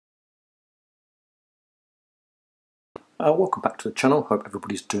Welcome back to the channel. Hope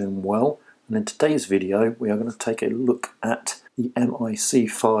everybody's doing well. And in today's video we are going to take a look at the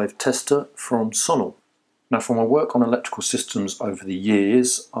MIC-5 tester from Sonel. Now, for my work on electrical systems over the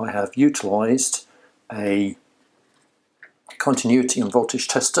years, I have utilised a continuity and voltage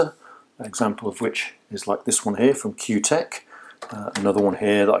tester, an example of which is like this one here from Q-Tech, another one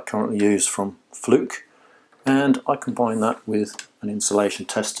here that I currently use from Fluke, and I combine that with an insulation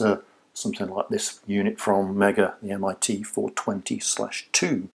tester, something like this unit from Mega, the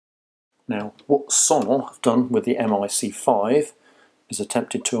MIT420/2. Now, what Sonel have done with the MIC-5 is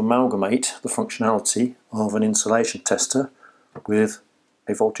attempted to amalgamate the functionality of an insulation tester with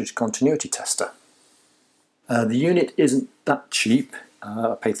a voltage continuity tester. The unit isn't that cheap.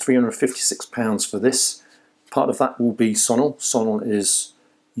 I paid £356 for this. Part of that will be Sonel. Sonel is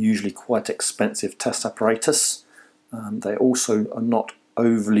usually quite expensive test apparatus. They also are not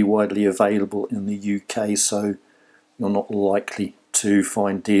overly widely available in the UK, so you're not likely to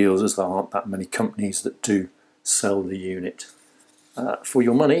find deals as there aren't that many companies that do sell the unit. For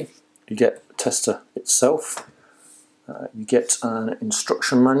your money, you get the tester itself, you get an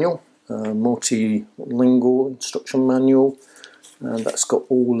instruction manual, a multilingual instruction manual, and that's got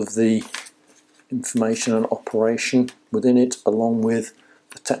all of the information and operation within it, along with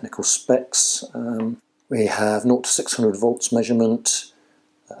the technical specs. We have 0 to 600 volts measurement,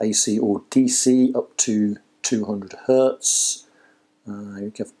 AC or DC up to 200 Hertz.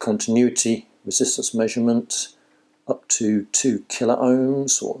 You have continuity resistance measurement up to 2 kilo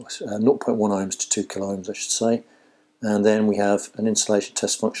ohms, or 0.1 ohms to 2 kilo ohms I should say. And then we have an insulation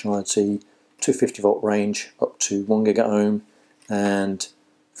test functionality, 250 volt range up to 1 giga ohm, and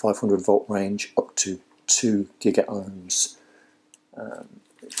 500 volt range up to 2 giga ohms.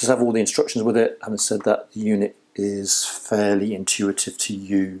 It does have all the instructions with it. Having said that, the unit is fairly intuitive to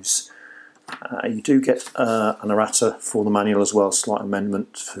use. You do get an errata for the manual as well, slight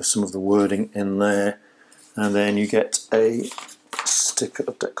amendment for some of the wording in there, and then you get a sticker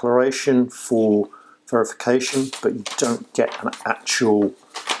of declaration for verification, but you don't get an actual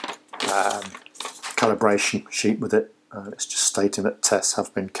calibration sheet with it. It's just stating that tests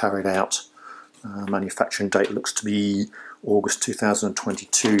have been carried out. Manufacturing date looks to be August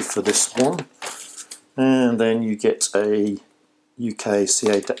 2022 for this one, and then you get a UK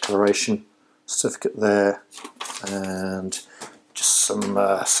CA declaration certificate there, and just some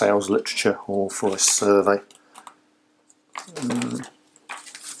sales literature all for a survey.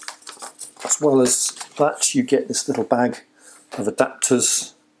 As well as that, you get this little bag of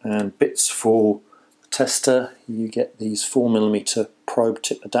adapters and bits for the tester. You get these 4mm probe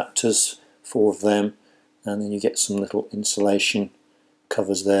tip adapters, 4 of them, and then you get some little insulation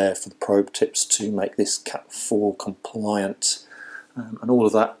covers there for the probe tips to make this Cat 4 compliant. And all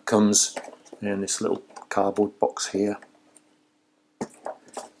of that comes in this little cardboard box here.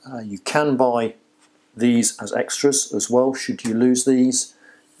 You can buy these as extras as well should you lose these,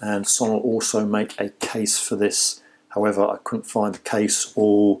 and Sonel also make a case for this. However, I couldn't find the case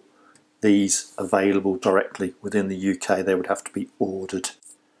or these available directly within the UK. They would have to be ordered.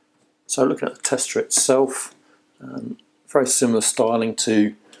 So looking at the tester itself, very similar styling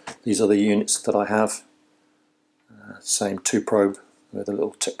to these other units that I have. Same 2 probe with a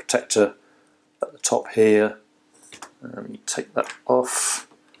little tip protector at the top here. You take that off,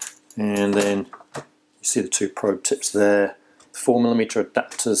 and then you see the 2 probe tips there. The 4mm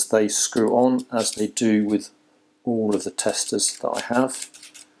adapters, they screw on as they do with all of the testers that I have.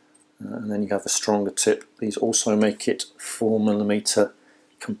 And then you have a stronger tip. These also make it 4mm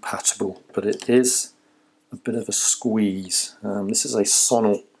compatible, but it is a bit of a squeeze. This is a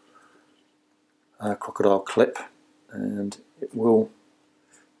Sonel crocodile clip, and it will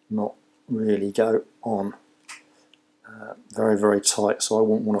not really go on very tight, so I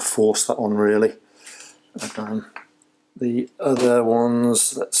wouldn't want to force that on really. The other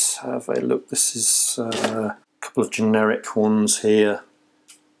ones, let's have a look. This is a couple of generic ones here,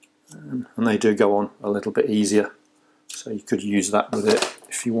 and they do go on a little bit easier, so you could use that with it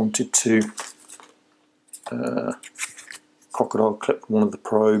if you wanted to. Crocodile clip one of the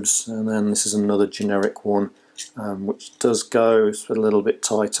probes, and then this is another generic one, which does go, it's a little bit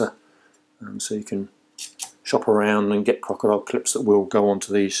tighter, so you can shop around and get crocodile clips that will go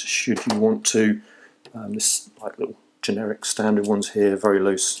onto these should you want to. This like little generic standard ones here, very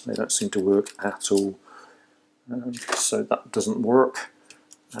loose, they don't seem to work at all, so that doesn't work.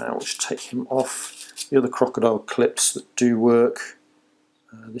 We'll just take him off. The other crocodile clips that do work,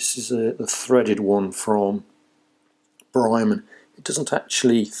 this is the threaded one from Bryman. It doesn't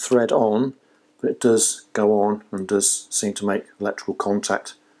actually thread on, but it does go on and does seem to make electrical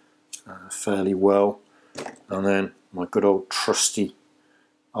contact fairly well. And then my good old trusty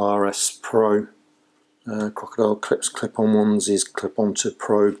RS Pro crocodile clips, clip-on ones. These clip onto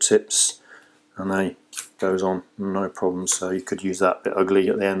probe tips and they goes on no problem, so you could use that. A bit ugly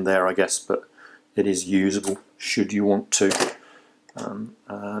at the end there I guess, but it is usable should you want to. And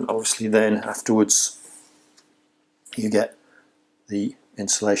obviously then afterwards you get the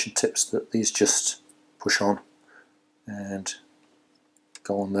insulation tips that these just push on and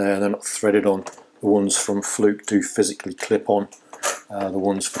go on there. They're not threaded on. The ones from Fluke do physically clip on. The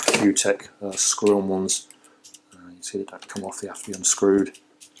ones for Q-Tech are screw-on ones. You see they don't come off, they have to be unscrewed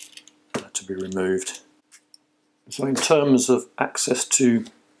to be removed. So in terms of access to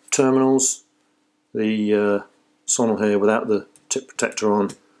terminals, the Sonel here without the tip protector on,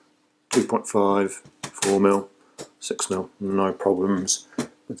 2.5, 4mm, 6mm, no problems.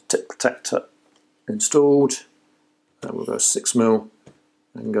 With the tip protector installed, we'll go 6mm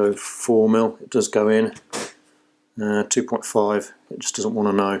and go 4mm. It does go in. 2.5, it just doesn't want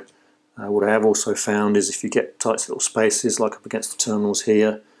to know. What I have also found is if you get tight little spaces like up against the terminals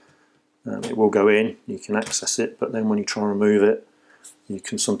here, it will go in, you can access it, but then when you try and remove it you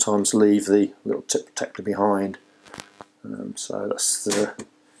can sometimes leave the little tip protector behind. So that's the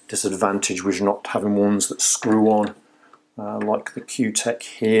disadvantage with not having ones that screw on like the Q-Tech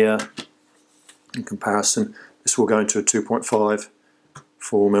here. In comparison, this will go into a 2.5,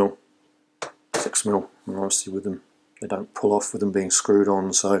 4mm, 6mm, and obviously with them they don't pull off with them being screwed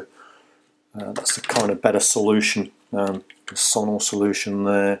on, so that's the kind of better solution, the Sonel solution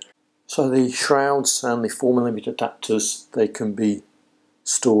there. So the shrouds and the 4mm adapters, they can be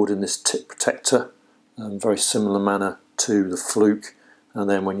stored in this tip protector, very similar manner to the Fluke, and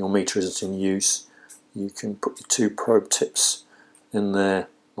then when your meter isn't in use you can put your two probe tips in there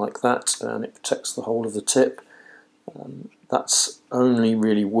like that and it protects the whole of the tip. That's only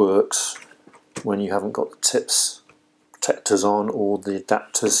really works when you haven't got the tips protectors on or the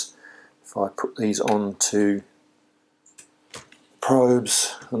adapters. If I put these on to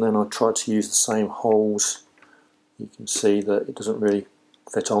probes and then I try to use the same holes, you can see that it doesn't really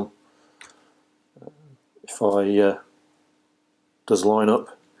fit on. If I does line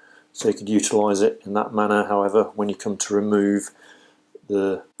up, so you could utilise it in that manner. However, when you come to remove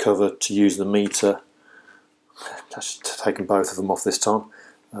the cover to use the meter, that's taken both of them off this time.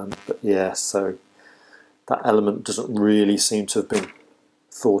 But yeah, so that element doesn't really seem to have been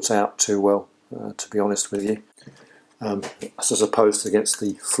thought out too well, to be honest with you. As opposed to against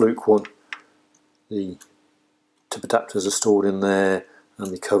the Fluke one, the tip adapters are stored in there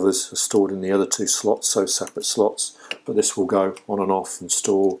and the covers are stored in the other two slots, so separate slots, but this will go on and off and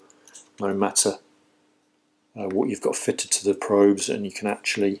store no matter what you've got fitted to the probes, and you can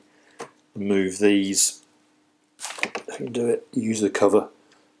actually remove these. If you do it, use the cover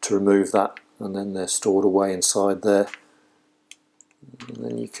to remove that and then they're stored away inside there, and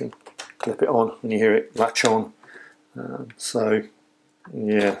then you can clip it on and you hear it latch on. So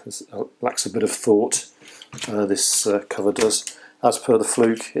yeah, this lacks a bit of thought, this cover does. As per the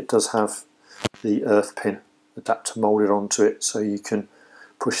Fluke, it does have the earth pin adapter moulded onto it, so you can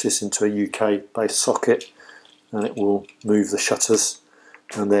push this into a UK based socket and it will move the shutters,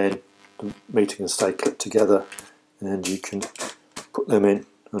 and then the meter can stay clipped together and you can put them in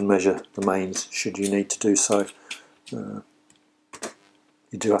and measure the mains should you need to do so. You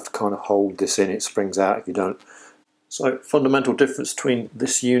do have to kind of hold this in, it springs out if you don't. So fundamental difference between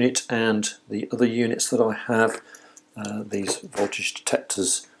this unit and the other units that I have, these voltage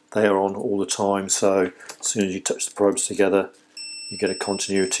detectors, they are on all the time, so as soon as you touch the probes together you get a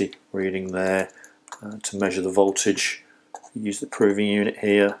continuity reading there. To measure the voltage, you use the proving unit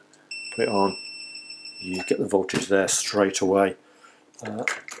here, put it on, you get the voltage there straight away.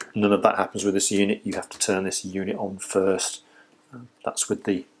 None of that happens with this unit, you have to turn this unit on first. That's with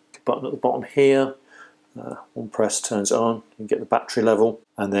the button at the bottom here. One press turns it on, you get the battery level,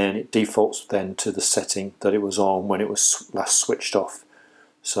 and then it defaults then to the setting that it was on when it was last switched off.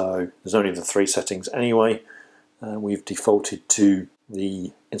 So there's only the three settings anyway. We've defaulted to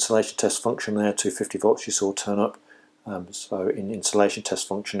the insulation test function there, 250 volts you saw turn up. So in insulation test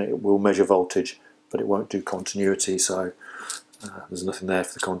function it will measure voltage, but it won't do continuity, so there's nothing there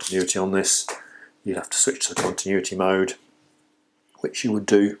for the continuity on this. You'd have to switch to the continuity mode, which you would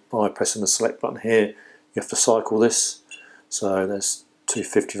do by pressing the select button here. You have to cycle this, so there's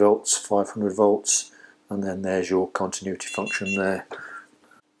 250 volts, 500 volts, and then there's your continuity function there,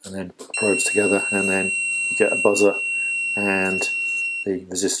 and then probes together, and then you get a buzzer and the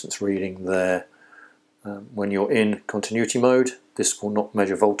resistance reading there. When you're in continuity mode, this will not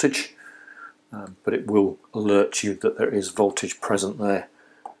measure voltage, but it will alert you that there is voltage present there.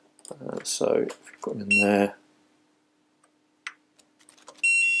 So if you put them in there,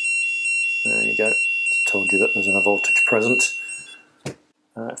 There you go. Told you that there's a voltage present.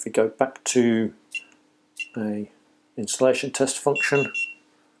 If we go back to a installation test function,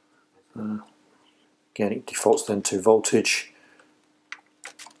 again it defaults then to voltage,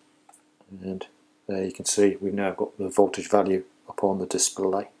 and there you can see we've now got the voltage value up on the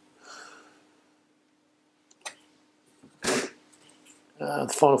display.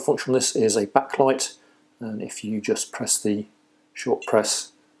 The final function on this is a backlight, and if you just press the short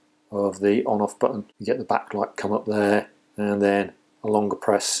press of the on-off button, you get the backlight come up there, and then a longer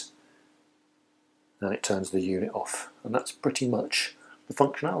press and it turns the unit off, and that's pretty much the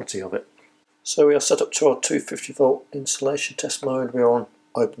functionality of it. So we are set up to our 250 volt installation test mode. We're on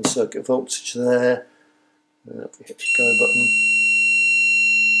open circuit voltage there. If we hit the go button,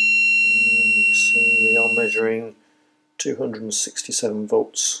 and you can see we are measuring 267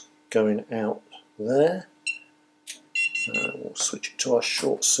 volts going out there. We'll switch it to our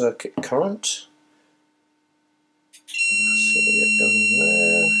short circuit current. See what we get going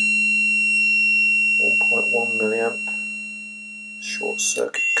there. 1.1 milliamp short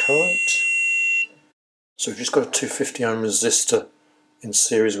circuit current. So we've just got a 250 ohm resistor in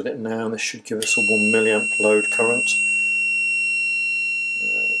series with it now, and this should give us a 1 milliamp load current,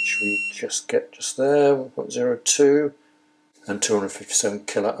 which we just get just there, 1.02, and 257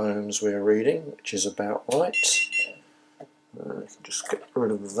 kilo ohms we're reading, which is about right. You can just get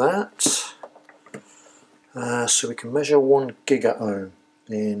rid of that. So we can measure 1 giga ohm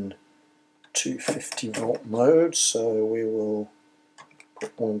in 250 volt mode, so we will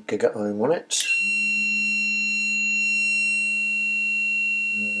put 1 giga ohm on it.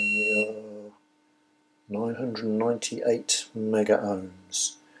 And we are 998 mega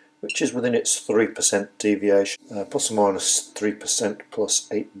ohms, which is within its 3% deviation. Plus or minus 3% plus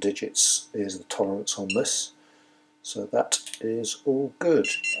 8 digits is the tolerance on this. So that is all good.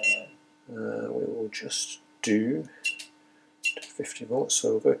 We will just do 50 volts, so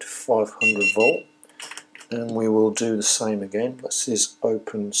we'll go to 500 volt, and we will do the same again. This is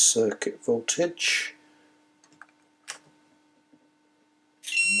open circuit voltage,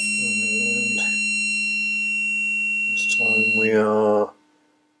 and this time we are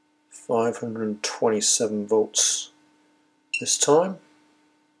 527 volts this time,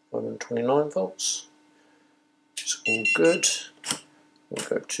 529 volts, which is all good. We'll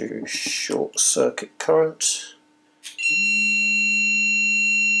go to short circuit current,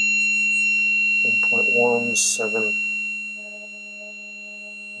 1.17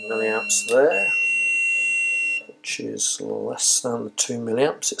 milliamps there, which is less than the 2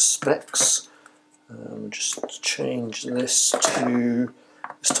 milliamps it specs. Just change this to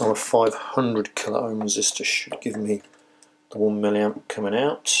this time a 500 kilo ohm resistor should give me the 1 milliamp coming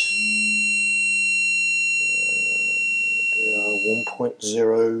out. We are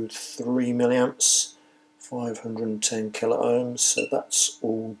 1.03 milliamps, 510 kilo ohms, so that's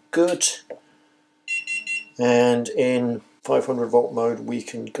all good. And in 500 volt mode we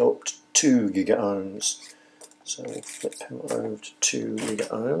can go up to 2 giga ohms. So we'll flip him over to 2 giga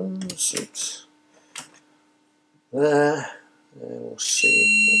ohms. Oops. There, and we'll see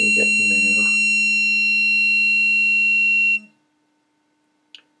what we get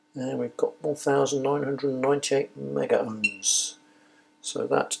now. And we've got 1998 mega ohms. So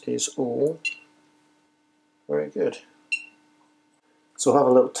that is all very good. So I'll have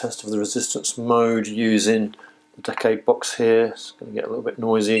a little test of the resistance mode using the decade box here. It's going to get a little bit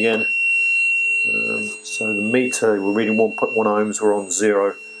noisy again. So the meter, we're reading 1.1 ohms, we're on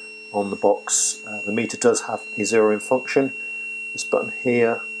 0 on the box. The meter does have a zeroing function. This button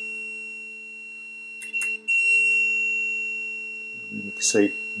here, and you can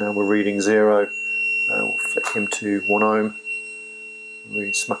see now we're reading 0. We'll flip him to 1 ohm,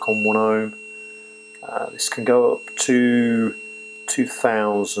 reading smack on 1 ohm. This can go up to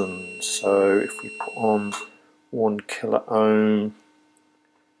 2000, so if we put on 1 kilo ohm,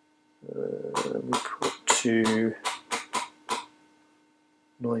 we put to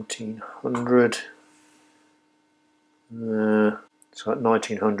 1900. So at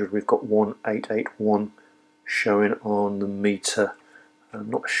 1900 we've got 1881 showing on the meter. I'm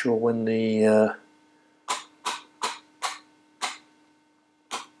not sure when the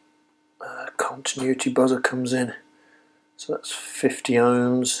continuity buzzer comes in. So that's 50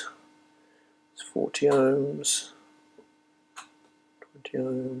 ohms, it's 40 ohms, 20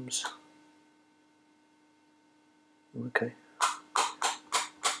 ohms. Okay.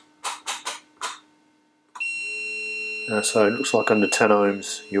 So it looks like under 10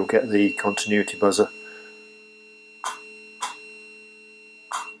 ohms you'll get the continuity buzzer.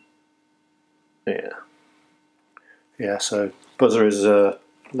 Yeah, so buzzer is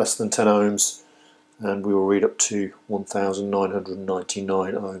less than 10 ohms, and we will read up to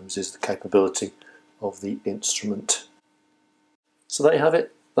 1999 ohms is the capability of the instrument. So there you have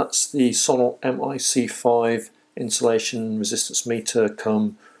it. That's the Sonel MIC-5 insulation resistance meter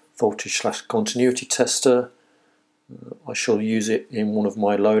cum voltage/continuity tester. I shall use it in one of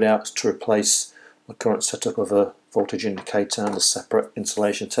my loadouts to replace my current setup of a voltage indicator and a separate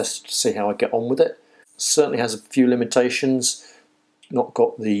insulation tester to see how I get on with it. Certainly has a few limitations, not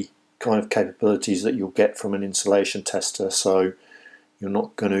got the kind of capabilities that you'll get from an insulation tester, so you're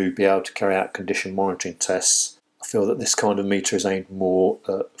not going to be able to carry out condition monitoring tests. I feel that this kind of meter is aimed more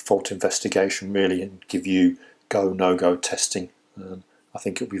at fault investigation really, and give you go, no-go testing. I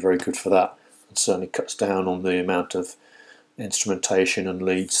think it'll be very good for that, and certainly cuts down on the amount of instrumentation and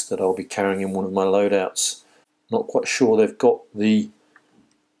leads that I'll be carrying in one of my loadouts. Not quite sure they've got the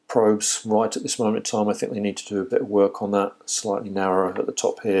probes right at this moment in time. I think they need to do a bit of work on that. Slightly narrower at the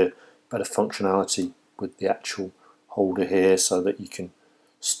top here, better functionality with the actual holder here so that you can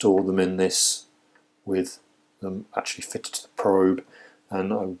store them in this with them actually fitted to the probe.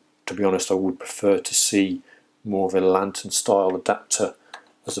 And to be honest, I would prefer to see more of a lantern style adapter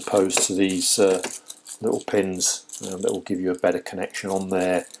as opposed to these little pins that will give you a better connection on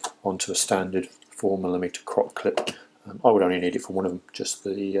there onto a standard 4mm crop clip. I would only need it for one of them, just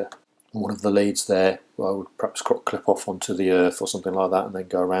the one of the leads there. I would perhaps crop clip off onto the earth or something like that, and then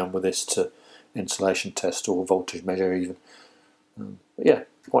go around with this to insulation test or voltage measure even. But yeah,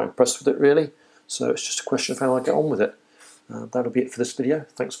 quite impressed with it really. So it's just a question of how I get on with it. That'll be it for this video.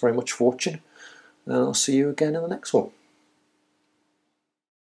 Thanks very much for watching, and I'll see you again in the next one.